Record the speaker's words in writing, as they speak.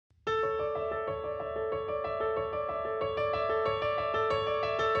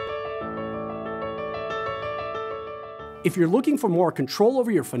If you're looking for more control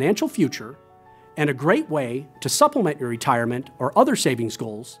over your financial future and a great way to supplement your retirement or other savings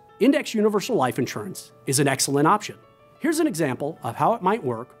goals, Indexed Universal Life Insurance is an excellent option. Here's an example of how it might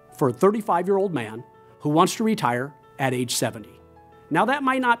work for a 35-year-old man who wants to retire at age 70. Now, that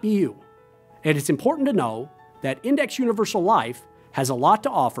might not be you, and it's important to know that Indexed Universal Life has a lot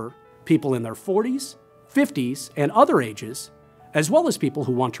to offer people in their 40s, 50s, and other ages, as well as people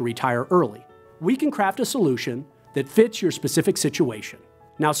who want to retire early. We can craft a solution that fits your specific situation.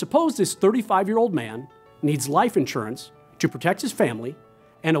 Now, suppose this 35-year-old man needs life insurance to protect his family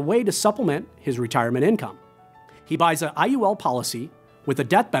and a way to supplement his retirement income. He buys an IUL policy with a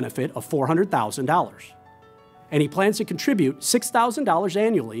death benefit of $400,000, and he plans to contribute $6,000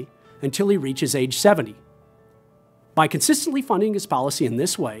 annually until he reaches age 70. By consistently funding his policy in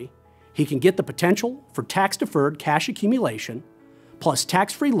this way, he can get the potential for tax-deferred cash accumulation plus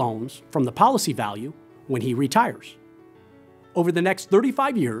tax-free loans from the policy value when he retires. Over the next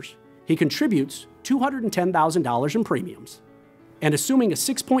 35 years, he contributes $210,000 in premiums, and assuming a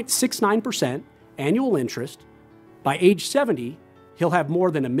 6.69% annual interest, by age 70, he'll have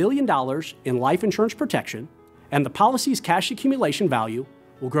more than $1 million in life insurance protection, and the policy's cash accumulation value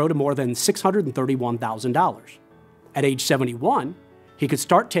will grow to more than $631,000. At age 71, he could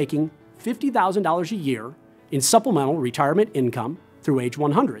start taking $50,000 a year in supplemental retirement income through age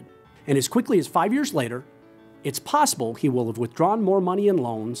 100. And as quickly as 5 years later, it's possible he will have withdrawn more money in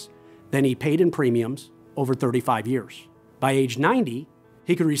loans than he paid in premiums over 35 years. By age 90,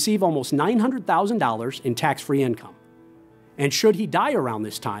 he could receive almost $900,000 in tax-free income. And should he die around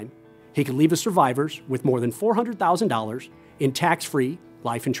this time, he could leave his survivors with more than $400,000 in tax-free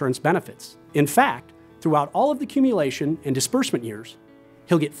life insurance benefits. In fact, throughout all of the accumulation and disbursement years,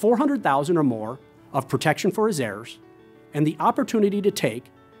 he'll get $400,000 or more of protection for his heirs and the opportunity to take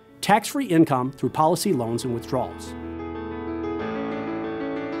tax-free income through policy loans and withdrawals.